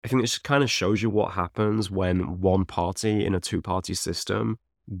think this kind of shows you what happens when one party in a two-party system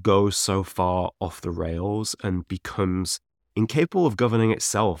goes so far off the rails and becomes incapable of governing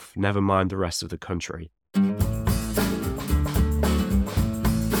itself, never mind the rest of the country.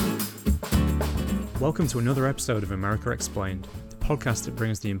 Welcome to another episode of America Explained, the podcast that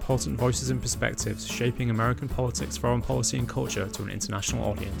brings the important voices and perspectives shaping American politics, foreign policy and culture to an international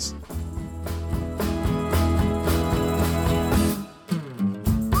audience.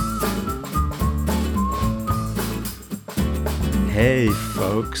 Hey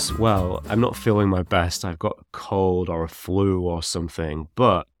folks, well, I'm not feeling my best. I've got a cold or a flu or something,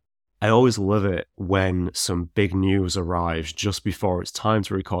 but I always love it when some big news arrives just before it's time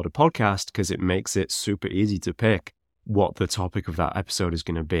to record a podcast because it makes it super easy to pick what the topic of that episode is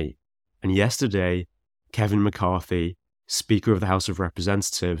going to be. And yesterday, Kevin McCarthy, Speaker of the House of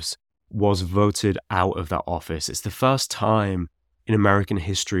Representatives, was voted out of that office. It's the first time in American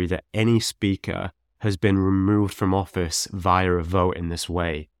history that any speaker has been removed from office via a vote in this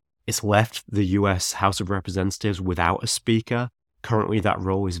way. It's left the US House of Representatives without a speaker. Currently, that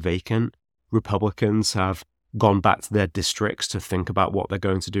role is vacant. Republicans have gone back to their districts to think about what they're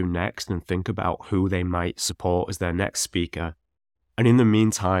going to do next and think about who they might support as their next speaker. And in the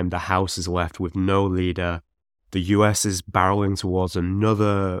meantime, the House is left with no leader. The US is barreling towards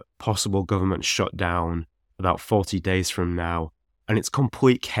another possible government shutdown about 40 days from now. And it's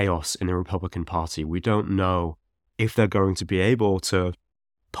complete chaos in the Republican Party. We don't know if they're going to be able to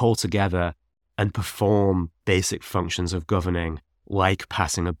pull together and perform basic functions of governing, like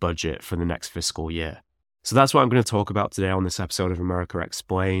passing a budget for the next fiscal year. So that's what I'm going to talk about today on this episode of America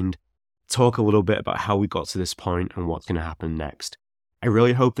Explained. Talk a little bit about how we got to this point and what's going to happen next. I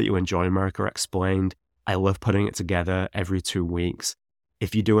really hope that you enjoy America Explained. I love putting it together every 2 weeks.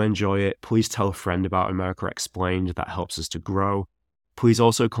 If you do enjoy it, please tell a friend about America Explained. That helps us to grow. Please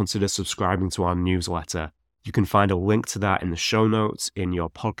also consider subscribing to our newsletter. You can find a link to that in the show notes in your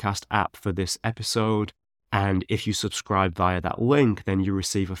podcast app for this episode. And if you subscribe via that link, then you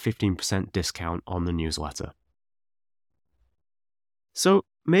receive a 15% discount on the newsletter. So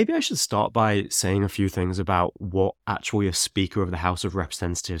maybe I should start by saying a few things about what actually a Speaker of the House of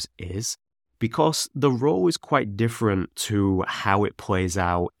Representatives is, because the role is quite different to how it plays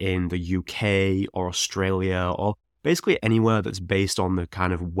out in the UK or Australia or basically anywhere that's based on the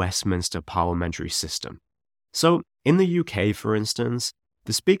kind of Westminster parliamentary system. So in the UK, for instance,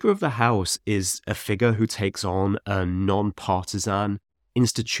 the Speaker of the House is a figure who takes on a non-partisan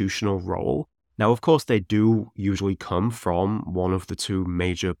institutional role. Now, of course, they do usually come from one of the two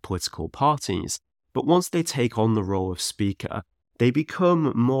major political parties, but once they take on the role of Speaker, they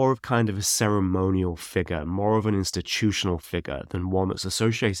become more of kind of a ceremonial figure, more of an institutional figure than one that's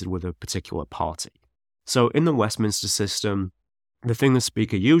associated with a particular party. So in the Westminster system, the thing the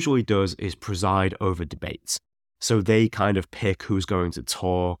Speaker usually does is preside over debates. So they kind of pick who's going to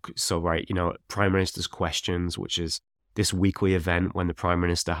talk. So, Prime Minister's Questions, which is this weekly event when the Prime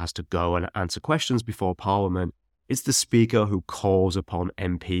Minister has to go and answer questions before Parliament, it's the Speaker who calls upon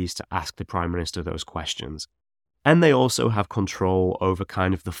MPs to ask the Prime Minister those questions. And they also have control over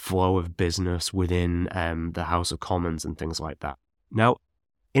kind of the flow of business within the House of Commons and things like that. Now,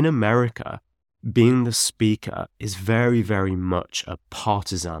 in America, being the Speaker is very, very much a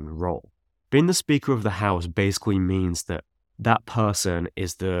partisan role. Being the Speaker of the House basically means that that person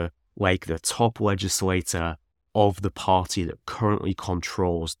is the top legislator of the party that currently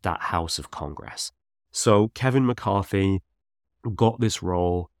controls that House of Congress. So Kevin McCarthy got this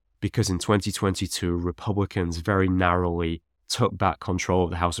role because in 2022, Republicans very narrowly took back control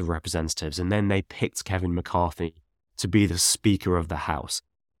of the House of Representatives, and then they picked Kevin McCarthy to be the Speaker of the House.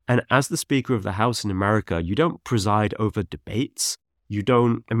 And as the Speaker of the House in America, you don't preside over debates. You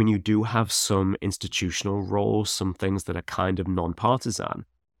do have some institutional roles, some things that are kind of non-partisan,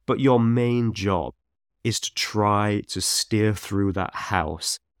 but your main job is to try to steer through that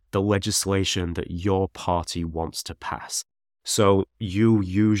House the legislation that your party wants to pass. So you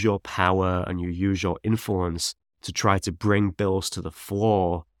use your power and you use your influence to try to bring bills to the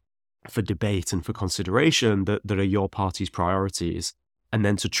floor for debate and for consideration that are your party's priorities, and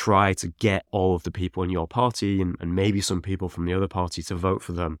then to try to get all of the people in your party and maybe some people from the other party to vote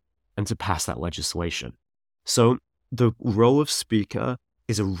for them and to pass that legislation. So the role of Speaker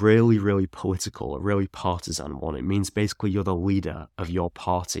is a really, really political, a really partisan one. It means basically you're the leader of your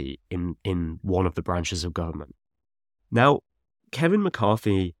party in one of the branches of government. Now, Kevin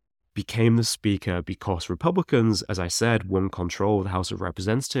McCarthy became the Speaker because Republicans, as I said, won control of the House of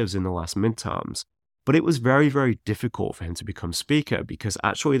Representatives in the last midterms. But it was very, very difficult for him to become Speaker because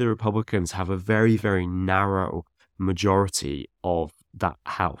actually the Republicans have a very, very narrow majority of that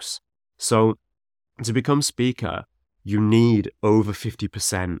House. So to become Speaker, you need over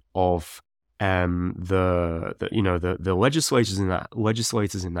 50% of the legislators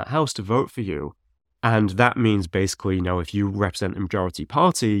in that House to vote for you. And that means basically, if you represent a majority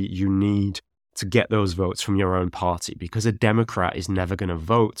party, you need to get those votes from your own party, because a Democrat is never going to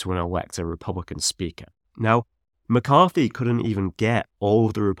vote to elect a Republican Speaker. Now, McCarthy couldn't even get all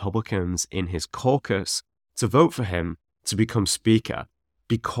of the Republicans in his caucus to vote for him to become Speaker,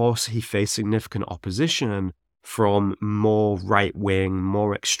 because he faced significant opposition from more right-wing,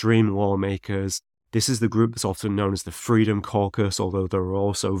 more extreme lawmakers. This is the group that's often known as the Freedom Caucus, although there are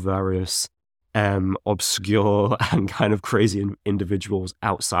also various obscure and kind of crazy individuals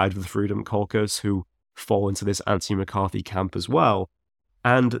outside of the Freedom Caucus who fall into this anti-McCarthy camp as well.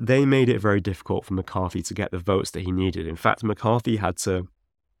 And they made it very difficult for McCarthy to get the votes that he needed. In fact, McCarthy had to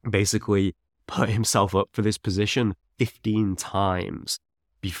basically put himself up for this position 15 times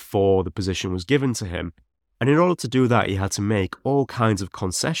before the position was given to him. And in order to do that, he had to make all kinds of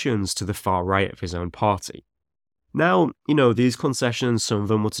concessions to the far right of his own party. Now, these concessions, some of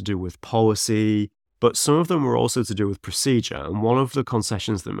them were to do with policy, but some of them were also to do with procedure. And one of the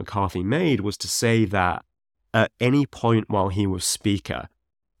concessions that McCarthy made was to say that at any point while he was Speaker,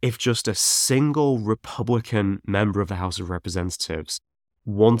 if just a single Republican member of the House of Representatives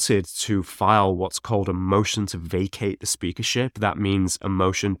wanted to file what's called a motion to vacate the speakership, that means a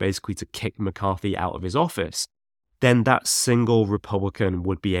motion basically to kick McCarthy out of his office, then that single Republican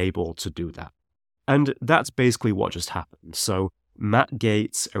would be able to do that. And that's basically what just happened. So Matt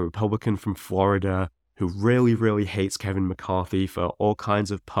Gaetz, a Republican from Florida who really, really hates Kevin McCarthy for all kinds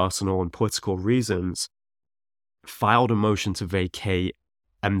of personal and political reasons, filed a motion to vacate,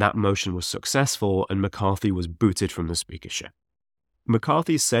 and that motion was successful, and McCarthy was booted from the speakership.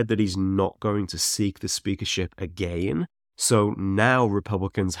 McCarthy said that he's not going to seek the speakership again, so now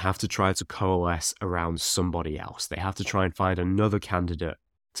Republicans have to try to coalesce around somebody else. They have to try and find another candidate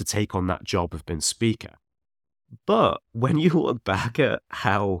to take on that job of being Speaker. But when you look back at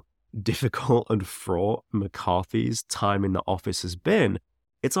how difficult and fraught McCarthy's time in the office has been,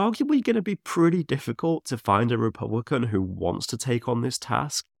 it's arguably going to be pretty difficult to find a Republican who wants to take on this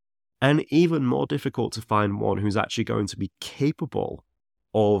task, and even more difficult to find one who's actually going to be capable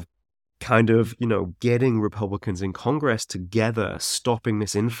of kind of, getting Republicans in Congress together, stopping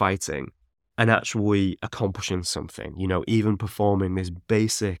this infighting, and actually accomplishing something, even performing this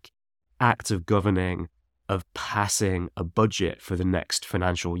basic act of governing, of passing a budget for the next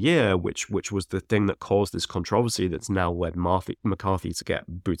financial year, which was the thing that caused this controversy that's now led McCarthy to get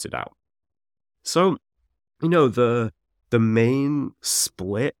booted out. So, the main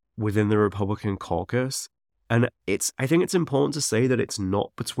split within the Republican caucus, and I think it's important to say that it's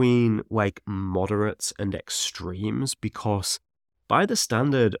not between moderates and extremes, because by the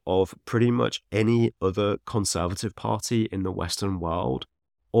standard of pretty much any other conservative party in the Western world,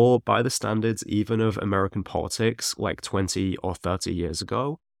 or by the standards even of American politics 20 or 30 years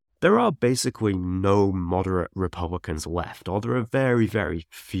ago, there are basically no moderate Republicans left, or there are very, very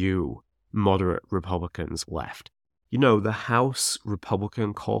few moderate Republicans left. The House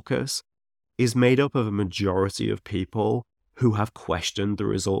Republican caucus is made up of a majority of people who have questioned the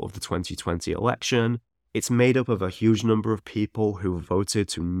result of the 2020 election. It's made up of a huge number of people who voted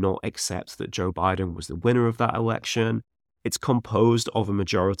to not accept that Joe Biden was the winner of that election. It's composed of a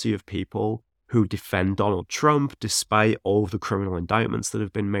majority of people who defend Donald Trump despite all of the criminal indictments that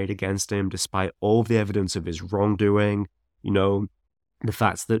have been made against him, despite all of the evidence of his wrongdoing. The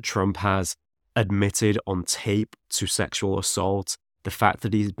fact that Trump has admitted on tape to sexual assault, the fact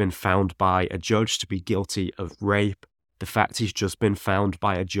that he's been found by a judge to be guilty of rape, the fact he's just been found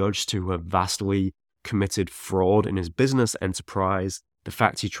by a judge to have vastly committed fraud in his business enterprise, the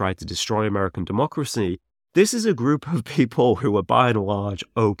fact he tried to destroy American democracy. This is a group of people who are by and large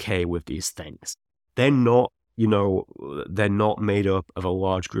okay with these things. They're not, they're not made up of a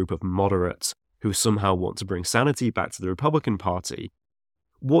large group of moderates who somehow want to bring sanity back to the Republican Party.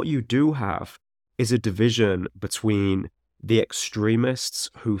 What you do have is a division between the extremists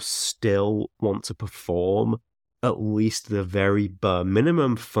who still want to perform at least the very bare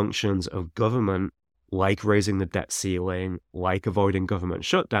minimum functions of government, like raising the debt ceiling, like avoiding government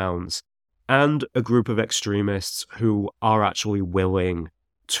shutdowns, and a group of extremists who are actually willing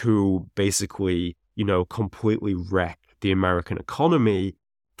to basically, completely wreck the American economy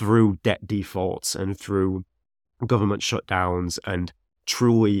through debt defaults and through government shutdowns and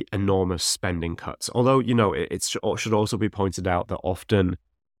truly enormous spending cuts. Although, it should also be pointed out that often,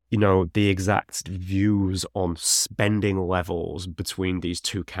 the exact views on spending levels between these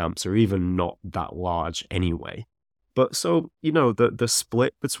two camps are even not that large anyway. But so, the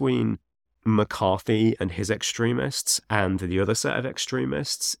split between McCarthy and his extremists and the other set of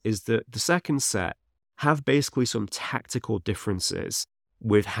extremists is that the second set have basically some tactical differences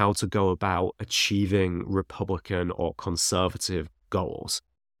with how to go about achieving Republican or conservative goals.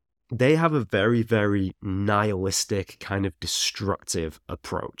 They have a very, very nihilistic, kind of destructive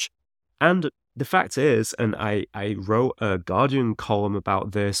approach. And the fact is, and I wrote a Guardian column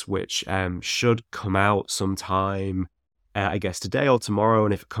about this, which should come out sometime, I guess today or tomorrow,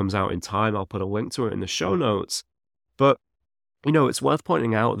 and if it comes out in time, I'll put a link to it in the show notes. But, it's worth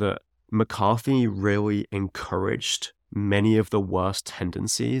pointing out that McCarthy really encouraged many of the worst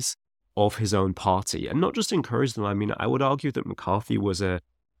tendencies of his own party. And not just encouraged them, I mean, I would argue that McCarthy was an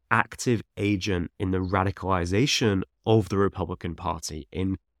active agent in the radicalization of the Republican Party,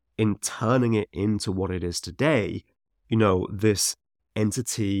 in turning it into what it is today, this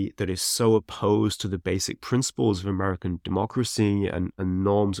entity that is so opposed to the basic principles of American democracy and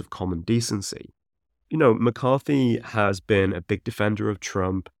norms of common decency. McCarthy has been a big defender of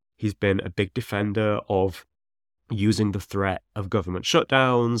Trump. He's been a big defender of using the threat of government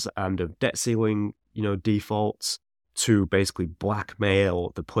shutdowns and of debt ceiling, defaults to basically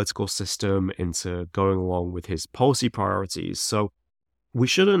blackmail the political system into going along with his policy priorities. So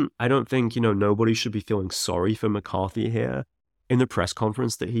I don't think, nobody should be feeling sorry for McCarthy here. In the press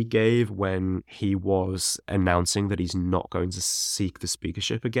conference that he gave when he was announcing that he's not going to seek the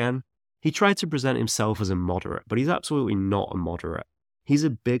speakership again, he tried to present himself as a moderate, but he's absolutely not a moderate. He's a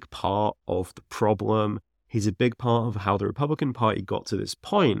big part of the problem. He's a big part of how the Republican Party got to this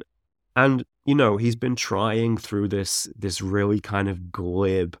point. And, he's been trying through this really kind of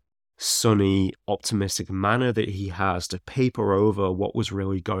glib, sunny, optimistic manner that he has to paper over what was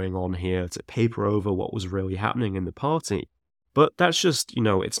really going on here, to paper over what was really happening in the party. But that's just,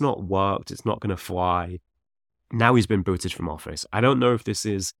 it's not worked. It's not going to fly. Now he's been booted from office. I don't know if this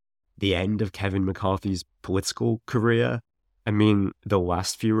is the end of Kevin McCarthy's political career. I mean, the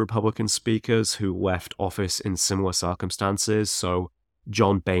last few Republican speakers who left office in similar circumstances, so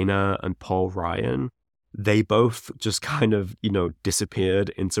John Boehner and Paul Ryan, they both just kind of, disappeared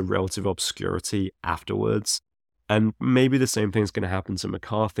into relative obscurity afterwards. And maybe the same thing's going to happen to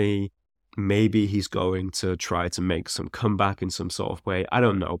McCarthy. Maybe he's going to try to make some comeback in some sort of way. I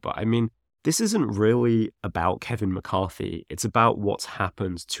don't know. But I mean, this isn't really about Kevin McCarthy. It's about what's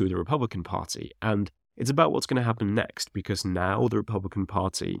happened to the Republican Party. And it's about what's going to happen next, because now the Republican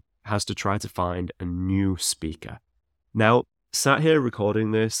Party has to try to find a new speaker. Now, sat here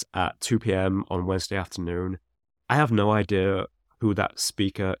recording this at 2 p.m. on Wednesday afternoon, I have no idea who that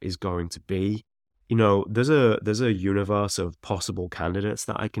speaker is going to be. There's a universe of possible candidates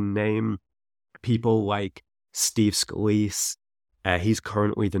that I can name. People like Steve Scalise. He's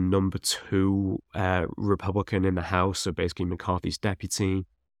currently the number 2 Republican in the House, so basically McCarthy's deputy.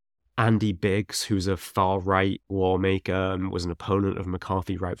 Andy Biggs, who's a far-right lawmaker and was an opponent of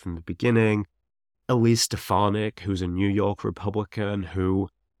McCarthy right from the beginning. Elise Stefanik, who's a New York Republican who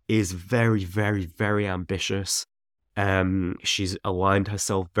is very, very, very ambitious. She's aligned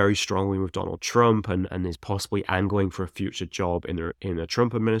herself very strongly with Donald Trump and is possibly angling for a future job in a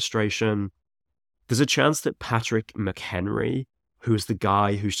Trump administration. There's a chance that Patrick McHenry, who's the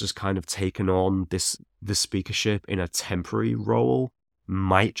guy who's just kind of taken on the speakership in a temporary role,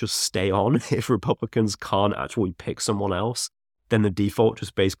 might just stay on. If Republicans can't actually pick someone else, then the default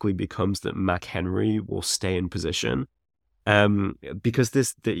just basically becomes that McHenry will stay in position. Because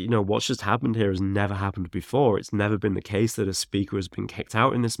what's just happened here has never happened before. It's never been the case that a speaker has been kicked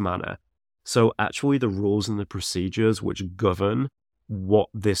out in this manner. So actually the rules and the procedures which govern what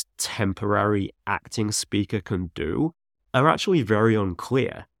this temporary acting speaker can do are actually very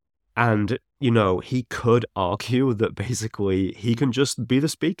unclear. And, he could argue that basically he can just be the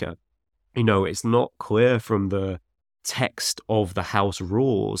speaker. It's not clear from the text of the House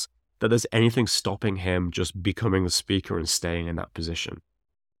rules that there's anything stopping him just becoming the speaker and staying in that position.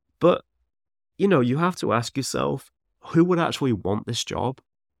 But, you have to ask yourself, who would actually want this job?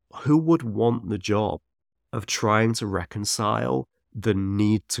 Who would want the job of trying to reconcile the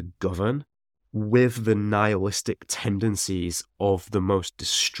need to govern with the nihilistic tendencies of the most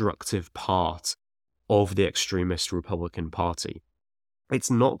destructive part of the extremist Republican Party? It's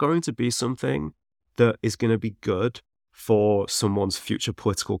not going to be something that is going to be good for someone's future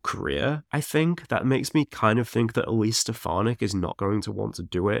political career. I think that makes me kind of think that Elise Stefanik is not going to want to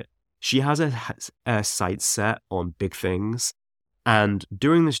do it. She has a sight set on big things, and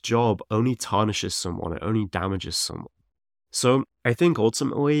doing this job only tarnishes someone, it only damages someone. So I think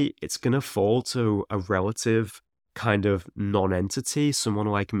ultimately it's going to fall to a relative kind of non-entity, someone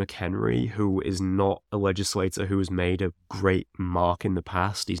like McHenry, who is not a legislator who has made a great mark in the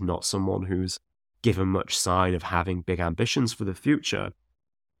past. He's not someone who's given much sign of having big ambitions for the future.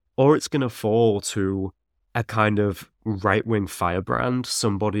 Or it's going to fall to a kind of right-wing firebrand,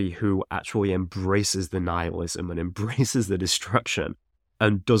 somebody who actually embraces the nihilism and embraces the destruction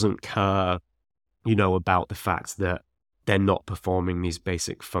and doesn't care, about the fact that they're not performing these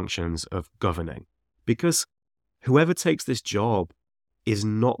basic functions of governing. Because whoever takes this job is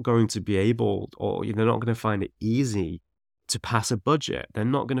not going to be able, or they're not going to find it easy to pass a budget. They're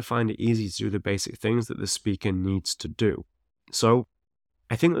not going to find it easy to do the basic things that the speaker needs to do. So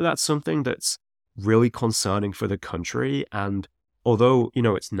I think that that's something that's really concerning for the country. And although,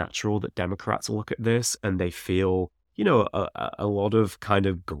 it's natural that Democrats look at this and they feel, a lot of kind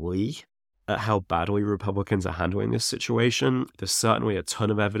of glee at how badly Republicans are handling this situation, there's certainly a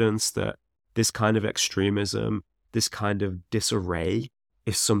ton of evidence that this kind of extremism, this kind of disarray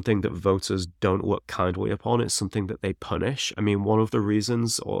is something that voters don't look kindly upon. It's something that they punish. I mean, one of the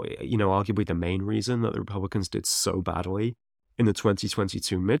reasons, or, arguably the main reason that the Republicans did so badly in the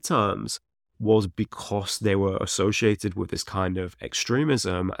 2022 midterms was because they were associated with this kind of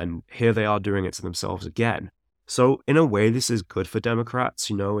extremism, and here they are doing it to themselves again. So in a way, this is good for Democrats,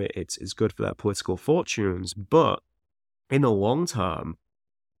 it's good for their political fortunes, but in the long term,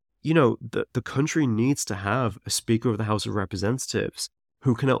 the country needs to have a Speaker of the House of Representatives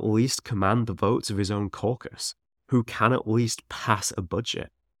who can at least command the votes of his own caucus, who can at least pass a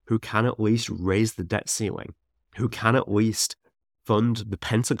budget, who can at least raise the debt ceiling, who can at least fund the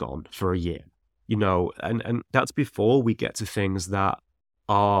Pentagon for a year, and that's before we get to things that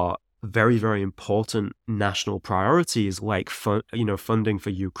are very, very important national priorities like, funding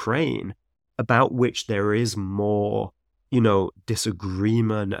for Ukraine, about which there is more,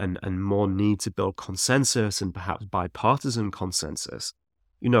 disagreement and more need to build consensus and perhaps bipartisan consensus.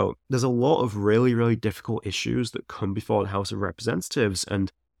 There's a lot of really, really difficult issues that come before the House of Representatives,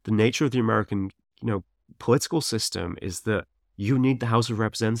 and the nature of the American, political system is that you need the House of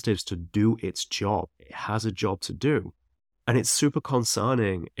Representatives to do its job. It has a job to do. And it's super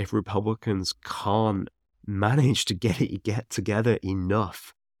concerning if Republicans can't manage to get together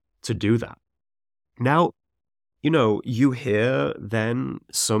enough to do that. Now, you hear then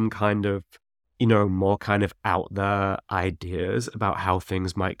some kind of, more kind of out there ideas about how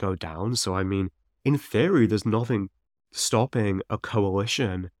things might go down. So, I mean, in theory, there's nothing stopping a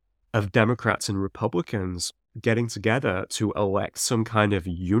coalition of Democrats and Republicans getting together to elect some kind of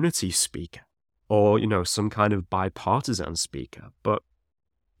unity speaker or, some kind of bipartisan speaker. But,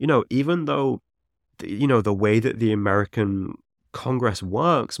 even though, the way that the American Congress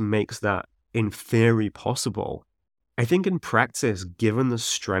works makes that in theory possible, I think in practice, given the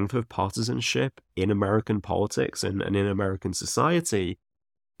strength of partisanship in American politics and in American society,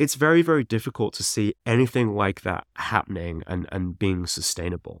 it's very, very difficult to see anything like that happening and being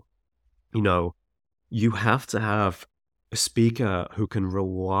sustainable. You have to have a speaker who can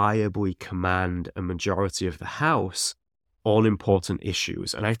reliably command a majority of the House on important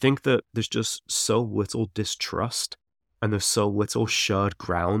issues. And I think that there's just so little distrust and there's so little shared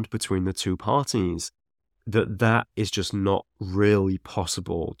ground between the two parties that is just not really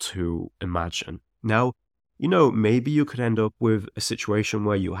possible to imagine. Now, maybe you could end up with a situation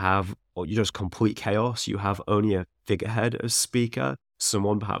where you have, or you just complete chaos. You have only a figurehead as speaker,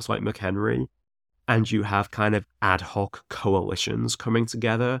 someone perhaps like McHenry, and you have kind of ad hoc coalitions coming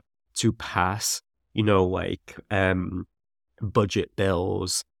together to pass, budget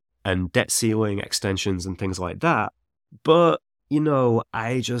bills and debt ceiling extensions and things like that. But,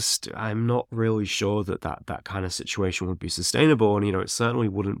 I'm not really sure that kind of situation would be sustainable. And, it certainly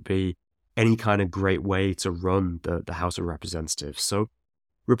wouldn't be any kind of great way to run the House of Representatives. So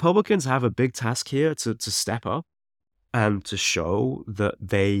Republicans have a big task here to step up and to show that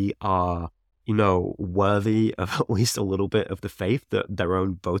they are, worthy of at least a little bit of the faith that their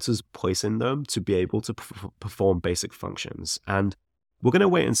own voters place in them to be able to perform basic functions. And we're going to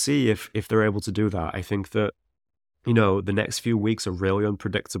wait and see if they're able to do that. I think that, the next few weeks are really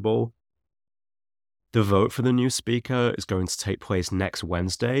unpredictable. The vote for the new speaker is going to take place next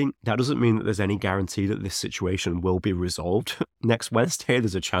Wednesday. That doesn't mean that there's any guarantee that this situation will be resolved next Wednesday.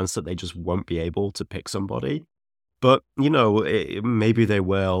 There's a chance that they just won't be able to pick somebody. But, maybe they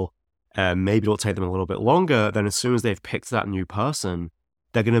will. Maybe it'll take them a little bit longer. Then as soon as they've picked that new person,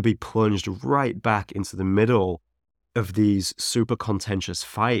 they're going to be plunged right back into the middle of these super contentious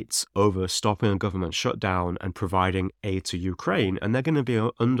fights over stopping a government shutdown and providing aid to Ukraine. And they're going to be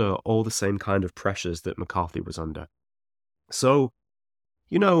under all the same kind of pressures that McCarthy was under. So,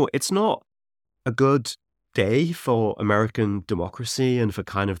 it's not a good day for American democracy and for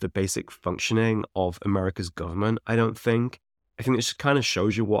kind of the basic functioning of America's government, I don't think. I think it just kind of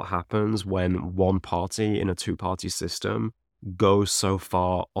shows you what happens when one party in a two-party system goes so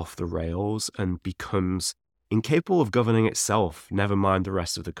far off the rails and becomes incapable of governing itself, never mind the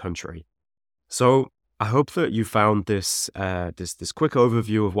rest of the country. So I hope that you found this quick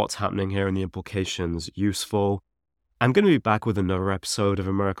overview of what's happening here and the implications useful. I'm going to be back with another episode of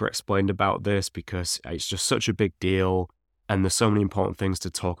America Explained about this because it's just such a big deal and there's so many important things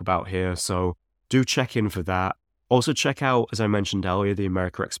to talk about here. So do check in for that. Also check out, as I mentioned earlier, the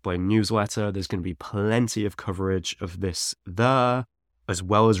America Explained newsletter. There's going to be plenty of coverage of this there, as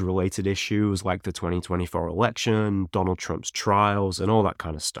well as related issues like the 2024 election, Donald Trump's trials, and all that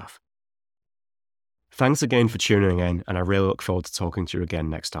kind of stuff. Thanks again for tuning in, and I really look forward to talking to you again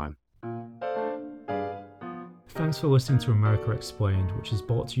next time. Thanks for listening to America Explained, which is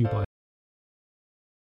brought to you by